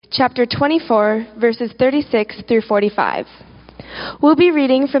chapter 24, verses 36 through 45. We'll be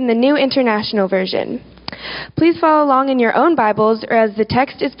reading from the New International Version. Please follow along in your own Bibles or as the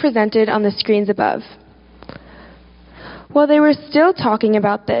text is presented on the screens above. While they were still talking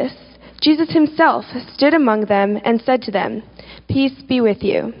about this, Jesus himself stood among them and said to them, "Peace be with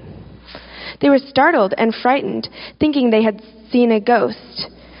you." They were startled and frightened, thinking they had seen a ghost.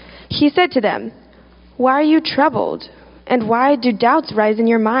 He said to them, "Why are you troubled? And why do doubts rise in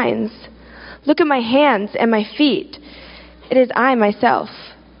your minds? Look at my hands and my feet. It is I myself.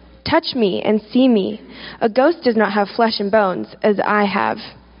 Touch me and see me. A ghost does not have flesh and bones, as I have."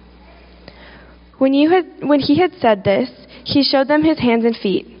 When he had said this, he showed them his hands and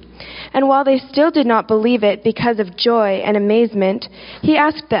feet. And while they still did not believe it because of joy and amazement, he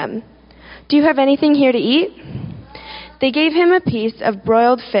asked them, "Do you have anything here to eat?" They gave him a piece of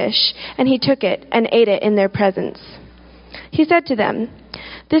broiled fish, and he took it and ate it in their presence. He said to them,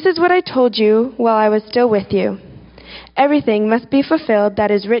 "This is what I told you while I was still with you. Everything must be fulfilled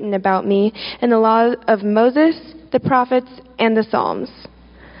that is written about me in the law of Moses, the prophets, and the Psalms."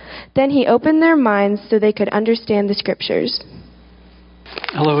 Then he opened their minds so they could understand the scriptures.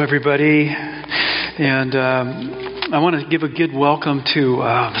 Hello, everybody. And I want to give a good welcome to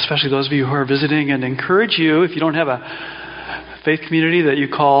especially those of you who are visiting and encourage you, if you don't have a faith community that you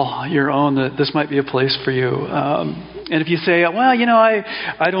call your own, that this might be a place for you. And if you say, "Well,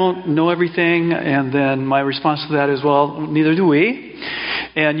 I don't know everything," and then my response to that is, "Well, neither do we."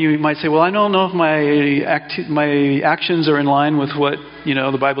 And you might say, "Well, I don't know if my actions are in line with what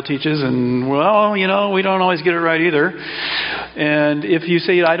the Bible teaches," and we don't always get it right either. And if you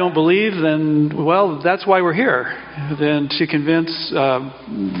say, "I don't believe," then that's why we're here, then to convince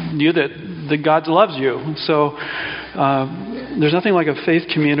you that God loves you. So there's nothing like a faith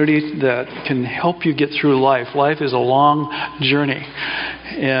community that can help you get through life. Life is a long journey,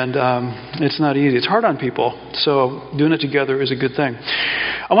 and it's not easy. It's hard on people. So doing it together is a good thing.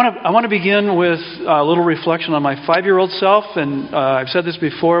 I want to begin with a little reflection on my 5-year-old self, and I've said this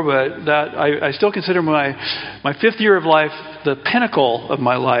before, but that I still consider my 5th year of life the pinnacle of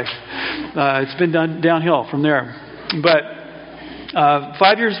my life. It's been downhill from there, but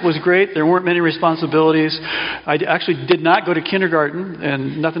 5 years was great. There weren't many responsibilities. I actually did not go to kindergarten,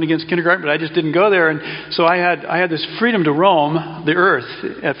 and nothing against kindergarten, but I just didn't go there. And so I had this freedom to roam the earth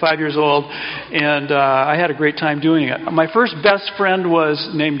at 5 years old, and I had a great time doing it. My first best friend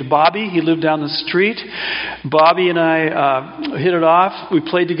was named Bobby. He lived down the street. Bobby and I hit it off. We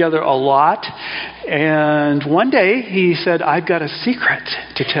played together a lot. And one day he said, "I've got a secret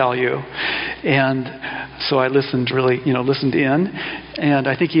to tell you." And so I listened in. And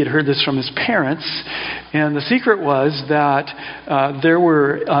I think he had heard this from his parents. And the secret was that there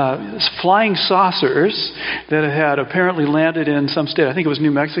were flying saucers that had apparently landed in some state. I think it was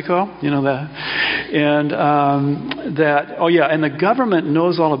New Mexico. And and the government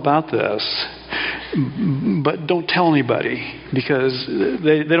knows all about this. But don't tell anybody, because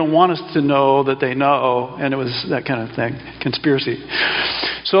they don't want us to know that they know, and it was that kind of thing, conspiracy.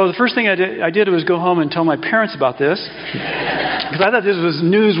 So the first thing I did was go home and tell my parents about this, because I thought this was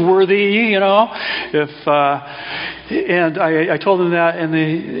newsworthy, and I told them that,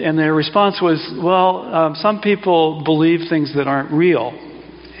 and their response was, some people believe things that aren't real,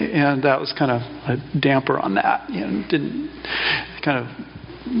 and that was kind of a damper on that.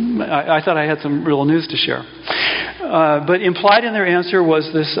 I thought I had some real news to share. But implied in their answer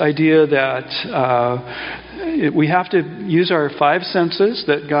was this idea that we have to use our 5 senses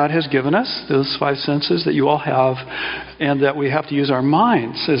that God has given us, those 5 senses that you all have, and that we have to use our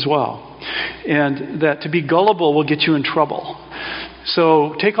minds as well. And that to be gullible will get you in trouble.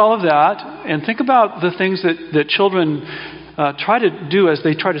 So take all of that and think about the things that children try to do as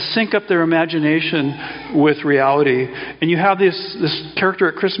they try to sync up their imagination with reality. And you have this character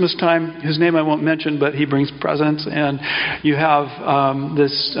at Christmas time, whose name I won't mention, but he brings presents. And you have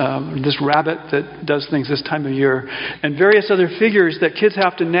this rabbit that does things this time of year, and various other figures that kids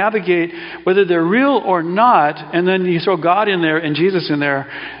have to navigate, whether they're real or not. And then you throw God in there and Jesus in there,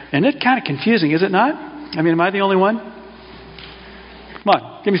 and it's kind of confusing, is it not? I mean, am I the only one? Come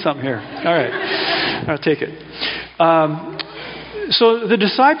on, give me something here. All right, I'll take it. So the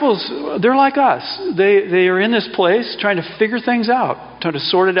disciples, they're like us. They are in this place trying to figure things out, trying to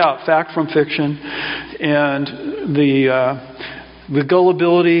sort it out, fact from fiction, and the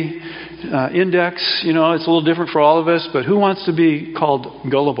gullibility index. It's a little different for all of us, but who wants to be called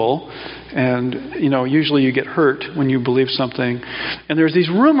gullible? And usually you get hurt when you believe something. And there's these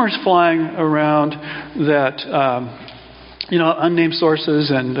rumors flying around that unnamed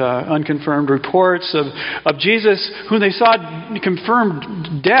sources and unconfirmed reports of Jesus, who they saw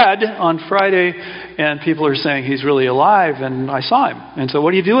confirmed dead on Friday, and people are saying he's really alive, and I saw him. And so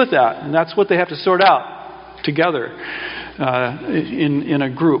what do you do with that? And that's what they have to sort out together in a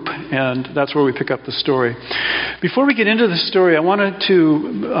group, and that's where we pick up the story. Before we get into the story, I wanted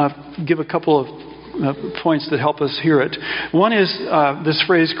to give a couple of points that help us hear it. One is this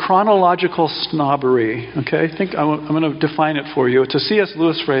phrase, chronological snobbery. Okay, I think I'm going to define it for you. It's a C.S.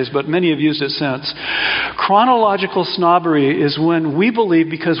 Lewis phrase, but many have used it since. Chronological snobbery is when we believe,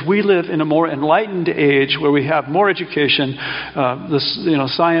 because we live in a more enlightened age where we have more education,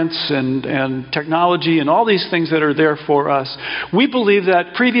 science and technology and all these things that are there for us, we believe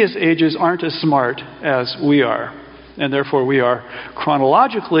that previous ages aren't as smart as we are, and therefore we are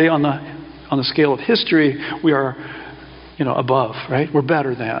chronologically on the scale of history, we are, above, right? We're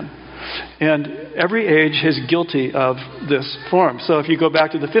better than. And every age is guilty of this form. So if you go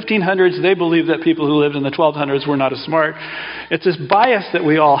back to the 1500s, they believed that people who lived in the 1200s were not as smart. It's this bias that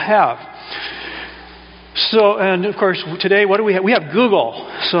we all have. So, and of course, today, what do we have? We have Google.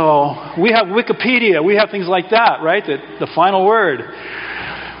 So we have Wikipedia. We have things like that, right? The final word.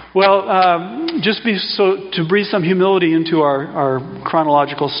 Well, to breathe some humility into our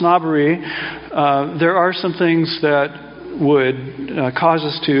chronological snobbery, there are some things that would cause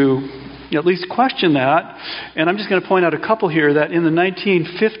us to at least question that. And I'm just going to point out a couple here that in the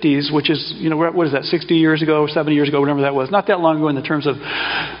 1950s, which is, what is that, 60 years ago, 70 years ago, whatever that was, not that long ago in the terms of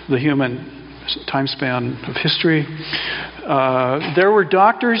the human time span of history, there were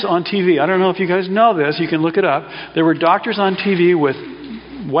doctors on TV. I don't know if you guys know this. You can look it up. There were doctors on TV with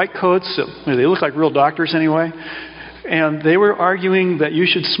white coats. They look like real doctors anyway. And they were arguing that you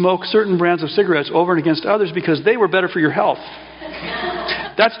should smoke certain brands of cigarettes over and against others because they were better for your health.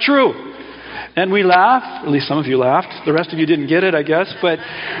 That's true. And we laughed. At least some of you laughed. The rest of you didn't get it, I guess. But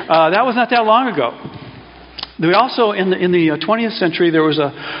that was not that long ago. We also, in the 20th century, there was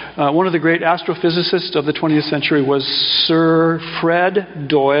one of the great astrophysicists of the 20th century was Sir Fred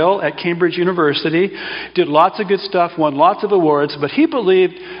Doyle at Cambridge University. Did lots of good stuff, won lots of awards, but he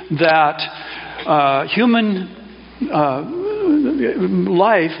believed that human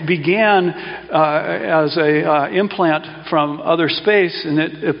life began as a implant from other space, and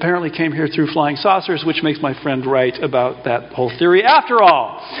it apparently came here through flying saucers, which makes my friend right about that whole theory after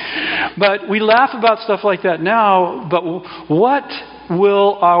all. But we laugh about stuff like that now, but what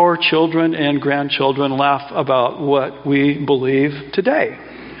will our children and grandchildren laugh about what we believe today?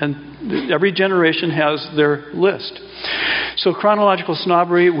 And every generation has their list. So chronological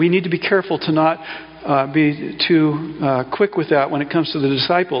snobbery, we need to be careful to not be too quick with that when it comes to the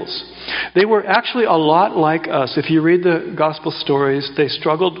disciples. They were actually a lot like us. If you read the gospel stories, they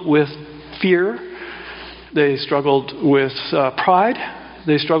struggled with fear. They struggled with pride.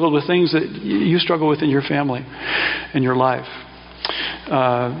 They struggled with things that you struggle with in your family, in your life.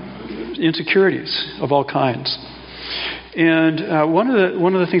 Insecurities of all kinds. And one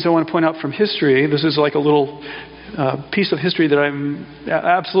of the things I want to point out from history, this is like a little piece of history that I'm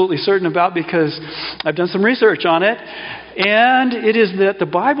absolutely certain about because I've done some research on it, and it is that the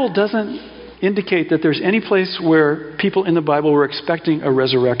Bible doesn't indicate that there's any place where people in the Bible were expecting a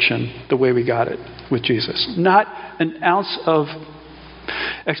resurrection the way we got it with Jesus. Not an ounce of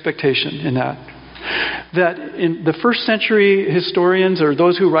expectation in that. That in the first century historians, or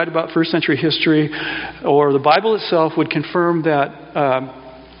those who write about first century history, or the Bible itself would confirm that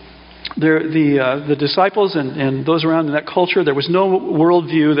the disciples and those around in that culture, there was no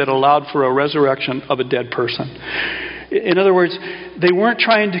worldview that allowed for a resurrection of a dead person. In other words, they weren't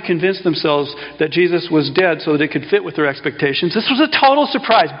trying to convince themselves that Jesus was dead so that it could fit with their expectations. This was a total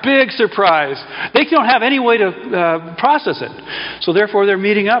surprise, big surprise. They don't have any way to process it. So therefore, they're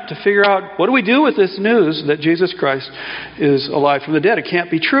meeting up to figure out, what do we do with this news that Jesus Christ is alive from the dead? It can't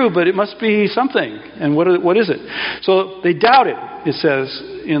be true, but it must be something. And what is it? So they doubted, it says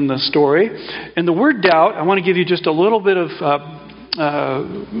in the story. And the word doubt, I want to give you just a little bit of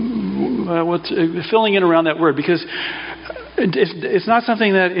filling in around that word, because it's not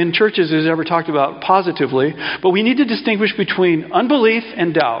something that in churches is ever talked about positively, but we need to distinguish between unbelief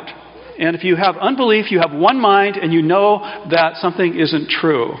and doubt. And if you have unbelief, you have one mind and you know that something isn't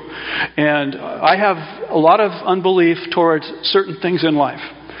true. And I have a lot of unbelief towards certain things in life.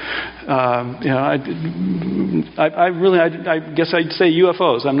 I guess I'd say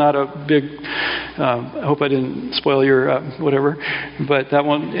UFOs. I'm not a big. I hope I didn't spoil your whatever, but that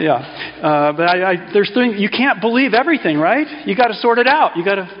one, yeah. But there's things you can't believe everything, right? You got to sort it out. You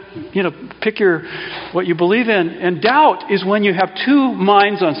got to, pick what you believe in. And doubt is when you have two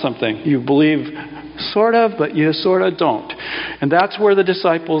minds on something. You believe sort of, but you sort of don't. And that's where the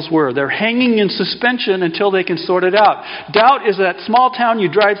disciples were. They're hanging in suspension until they can sort it out. Doubt is that small town you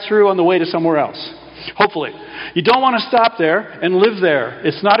drive through on the way to somewhere else. Hopefully. You don't want to stop there and live there.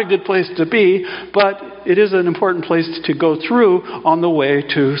 It's not a good place to be, but it is an important place to go through on the way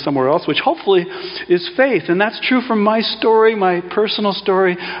to somewhere else, which hopefully is faith. And that's true from my story, my personal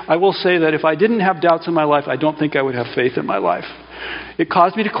story. I will say that if I didn't have doubts in my life, I don't think I would have faith in my life. It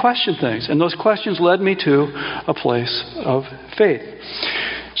caused me to question things, and those questions led me to a place of faith.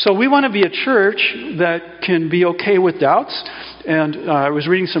 So we want to be a church that can be okay with doubts. And I was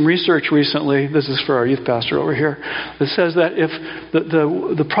reading some research recently, this is for our youth pastor over here, that says that if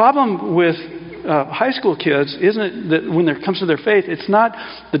the problem with high school kids isn't that when it comes to their faith, it's not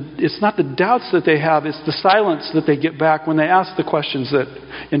the doubts that they have, it's the silence that they get back when they ask the questions that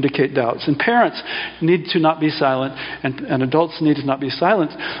indicate doubts. And parents need to not be silent, and adults need to not be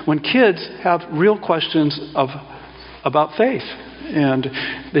silent when kids have real questions about faith. And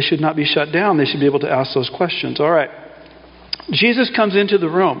they should not be shut down. They should be able to ask those questions. All right. Jesus comes into the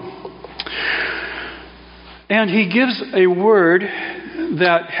room, and he gives a word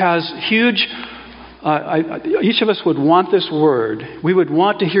that has huge... each of us would want this word. We would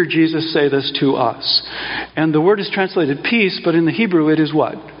want to hear Jesus say this to us. And the word is translated peace, but in the Hebrew it is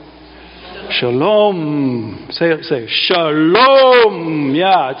what? Shalom. Say shalom.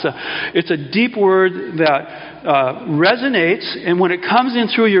 Yeah, it's a deep word that resonates, and when it comes in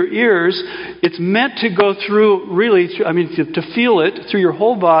through your ears, it's meant to go through really, to feel it through your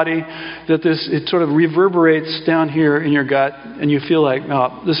whole body, that it sort of reverberates down here in your gut, and you feel like,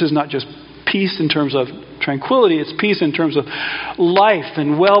 no, this is not just peace in terms of tranquility, it's peace in terms of life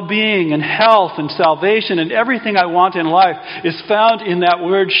and well-being and health and salvation, and everything I want in life is found in that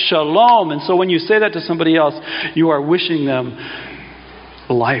word shalom. And so when you say that to somebody else, you are wishing them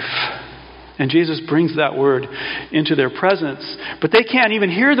life. And Jesus brings that word into their presence. But they can't even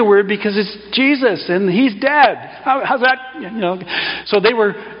hear the word because it's Jesus and he's dead. How's that? So they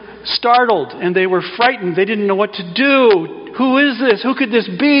were startled and they were frightened. They didn't know what to do. Who is this? Who could this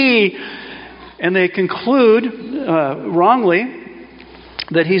be? And they conclude, wrongly,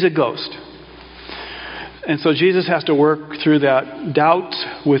 that he's a ghost. And so Jesus has to work through that doubt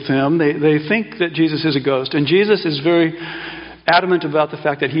with them. They think that Jesus is a ghost. And Jesus is very adamant about the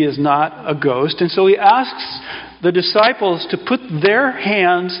fact that he is not a ghost. And so he asks the disciples to put their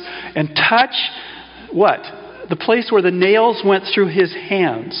hands and touch what? The place where the nails went through his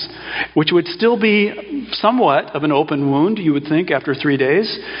hands, which would still be somewhat of an open wound, you would think, after 3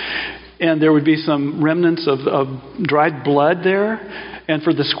 days. And there would be some remnants of dried blood there. And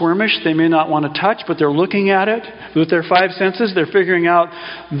for the squirmish, they may not want to touch, but they're looking at it with their 5 senses. They're figuring out,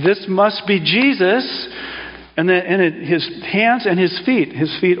 this must be Jesus. And then his hands and his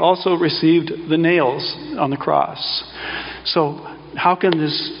feet also received the nails on the cross. So how can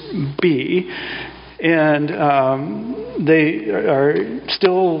this be? And they are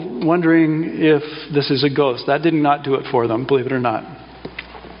still wondering if this is a ghost. That did not do it for them, believe it or not.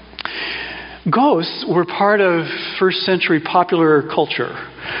 Ghosts were part of first century popular culture.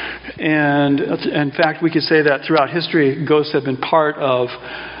 And in fact, we could say that throughout history, ghosts have been part of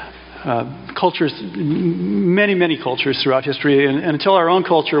cultures, many cultures throughout history, and until our own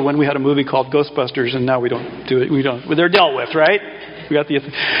culture, when we had a movie called Ghostbusters, and now we don't do it. We don't. They're dealt with, right? We got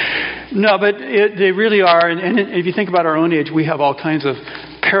no, but they really are. And if you think about our own age, we have all kinds of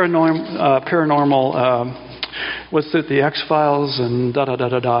paranormal. What's it? The X-Files and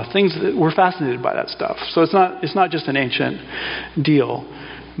things. We're fascinated by that stuff. So it's not just an ancient deal,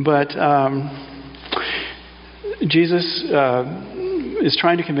 but Jesus is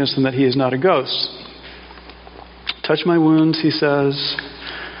trying to convince them that he is not a ghost. Touch my wounds, he says.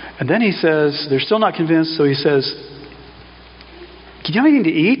 And then he says, they're still not convinced, so he says, can you have anything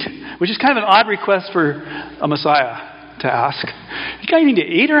to eat? Which is kind of an odd request for a Messiah to ask. You got anything to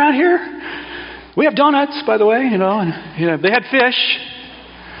eat around here? We have donuts, by the way, and they had fish.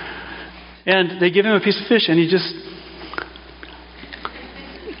 And they give him a piece of fish, and he just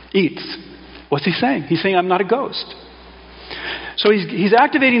eats. What's he saying? He's saying, I'm not a ghost. So he's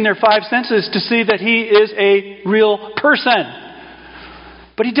activating their 5 senses to see that he is a real person.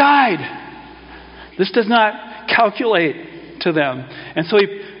 But he died. This does not calculate to them. And so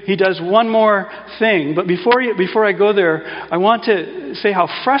he does one more thing. But before I go there, I want to say how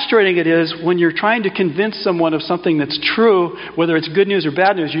frustrating it is when you're trying to convince someone of something that's true, whether it's good news or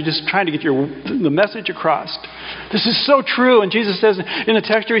bad news. You're just trying to get the message across. This is so true. And Jesus says in the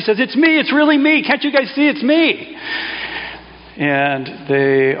text here, he says, it's me. It's really me. Can't you guys see it's me? And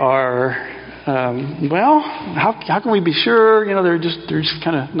they are Well, how can we be sure? They're just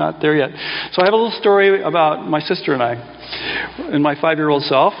kind of not there yet. So I have a little story about my sister and I, and my 5-year-old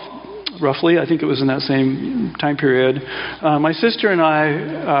self. Roughly, I think it was in that same time period. My sister and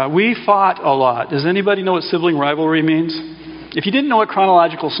I, we fought a lot. Does anybody know what sibling rivalry means? If you didn't know what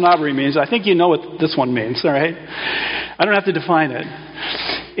chronological snobbery means, I think you know what this one means, all right? I don't have to define it.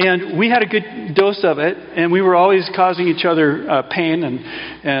 And we had a good dose of it, and we were always causing each other pain.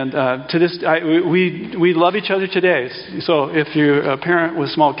 And to this, we love each other today. So if you're a parent with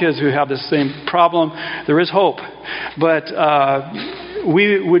small kids who have this same problem, there is hope. But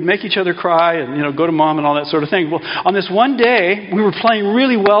we would make each other cry and go to mom and all that sort of thing. Well, on this one day, we were playing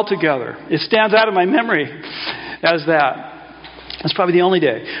really well together. It stands out in my memory as that. That's probably the only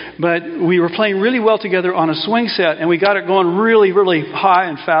day. But we were playing really well together on a swing set, and we got it going really, really high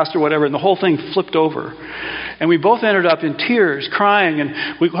and fast or whatever, and the whole thing flipped over. And we both ended up in tears, crying.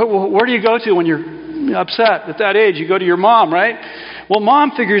 And where do you go to when you're upset at that age? You go to your mom, right? Well,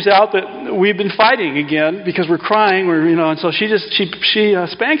 mom figures out that we've been fighting again because we're crying, and so she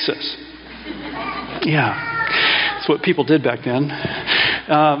spanks us. Yeah, that's what people did back then.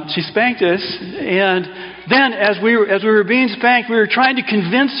 She spanked us, and then as we were being spanked, we were trying to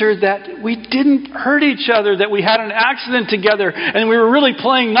convince her that we didn't hurt each other, that we had an accident together, and we were really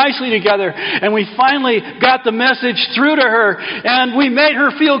playing nicely together. And we finally got the message through to her, and we made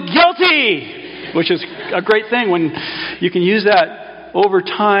her feel guilty, which is a great thing when you can use that over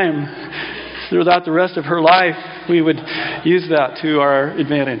time throughout the rest of her life. We would use that to our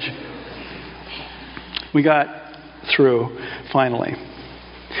advantage. We got through finally.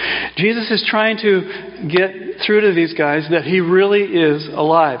 Jesus is trying to get through to these guys that he really is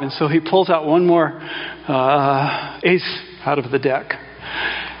alive. And so he pulls out one more ace out of the deck.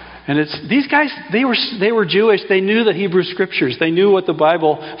 And it's these guys, they were Jewish. They knew the Hebrew Scriptures. They knew what the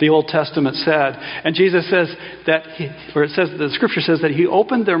Bible, the Old Testament said. And Jesus says that, the Scripture says that he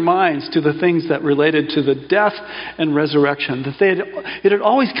opened their minds to the things that related to the death and resurrection. That it had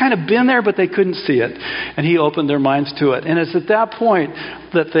always kind of been there, but they couldn't see it. And he opened their minds to it. And it's at that point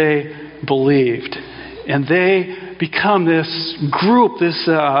that they believed. And they become this group, this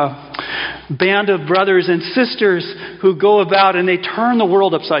band of brothers and sisters who go about and they turn the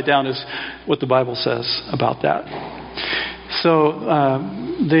world upside down, is what the Bible says about that. So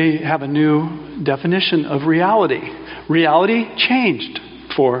they have a new definition of reality. Reality changed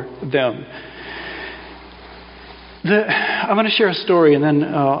for them. I'm going to share a story and then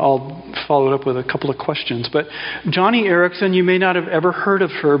I'll follow it up with a couple of questions. But Joni Eareckson, you may not have ever heard of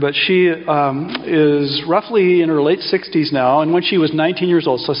her, but she is roughly in her late 60s now. And when she was 19 years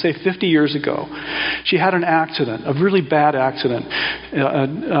old, so say 50 years ago, she had an accident, a really bad accident,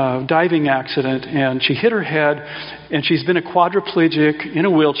 a diving accident. And she hit her head, and she's been a quadriplegic in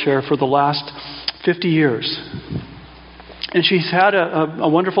a wheelchair for the last 50 years. And she's had a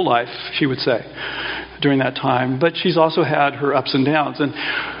wonderful life, she would say, during that time. But she's also had her ups and downs. And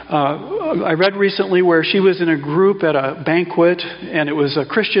I read recently where she was in a group at a banquet, and it was a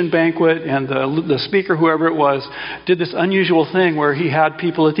Christian banquet, and the speaker, whoever it was, did this unusual thing where he had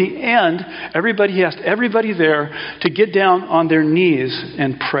people at the end, he asked everybody there to get down on their knees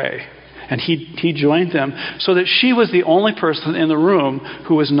and pray. And he joined them so that she was the only person in the room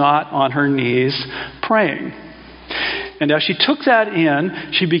who was not on her knees praying. And as she took that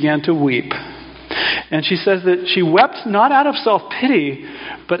in, she began to weep. And she says that she wept not out of self-pity,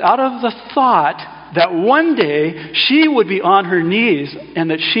 but out of the thought that one day she would be on her knees,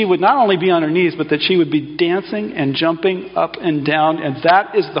 and that she would not only be on her knees, but that she would be dancing and jumping up and down. And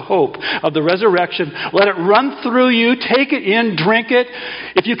that is the hope of the resurrection. Let it run through you. Take it in. Drink it.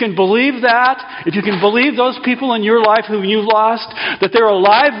 If you can believe that, if you can believe those people in your life whom you've lost, that they're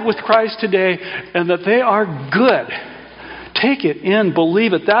alive with Christ today and that they are good, take it in,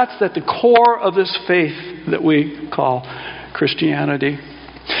 believe it. That's at the core of this faith that we call Christianity.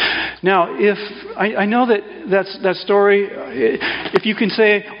 Now, if I know that story, if you can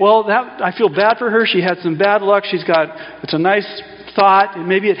say, well, that I feel bad for her. She had some bad luck. It's a nice thought.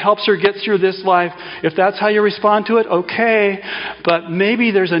 Maybe it helps her get through this life. If that's how you respond to it, okay. But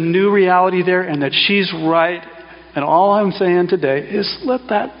maybe there's a new reality there, and that she's right. And all I'm saying today is let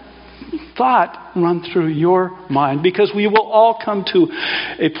that thought run through your mind, because we will all come to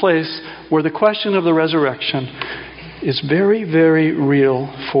a place where the question of the resurrection is very, very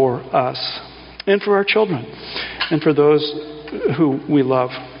real for us and for our children and for those who we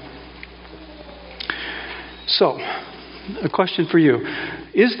love. So, a question for you.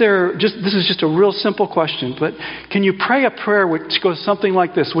 This is just a real simple question, but can you pray a prayer which goes something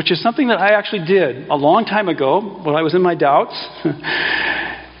like this, which is something that I actually did a long time ago when I was in my doubts.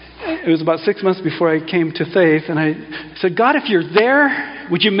 it was about 6 months before I came to faith, and I said, God, if you're there,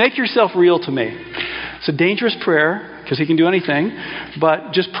 would you make yourself real to me? It's a dangerous prayer, because he can do anything,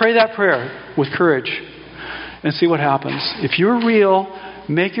 but just pray that prayer with courage and see what happens. If you're real,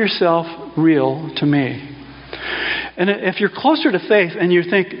 make yourself real to me. And if you're closer to faith and you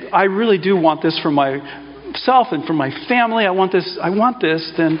think, I really do want this for myself and for my family, I want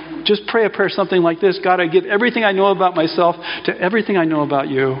this, then just pray a prayer something like this. God, I give everything I know about myself to everything I know about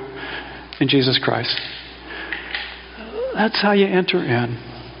you in Jesus Christ. That's how you enter in.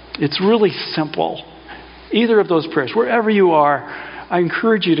 It's really simple. Either of those prayers, wherever you are, I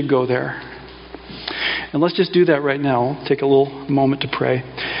encourage you to go there. And let's just do that right now. Take a little moment to pray.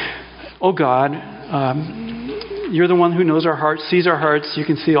 Oh God, you're the one who knows our hearts, sees our hearts. You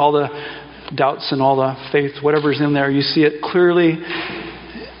can see all the doubts and all the faith, whatever's in there. You see it clearly.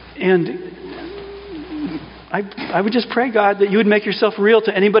 And I would just pray, God, that you would make yourself real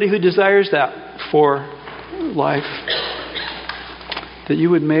to anybody who desires that for life. That you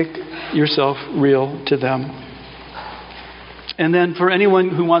would make yourself real to them. And then for anyone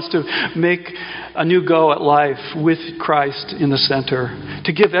who wants to make a new go at life with Christ in the center,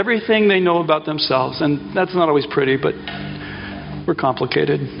 to give everything they know about themselves. And that's not always pretty, but we're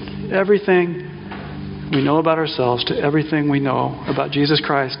complicated. Everything we know about ourselves to everything we know about Jesus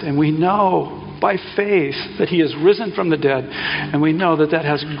Christ. And we know by faith that he is risen from the dead. And we know that that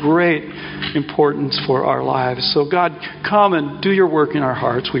has great importance for our lives. So God, come and do your work in our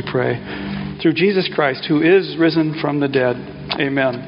hearts, we pray. Through Jesus Christ, who is risen from the dead. Amen.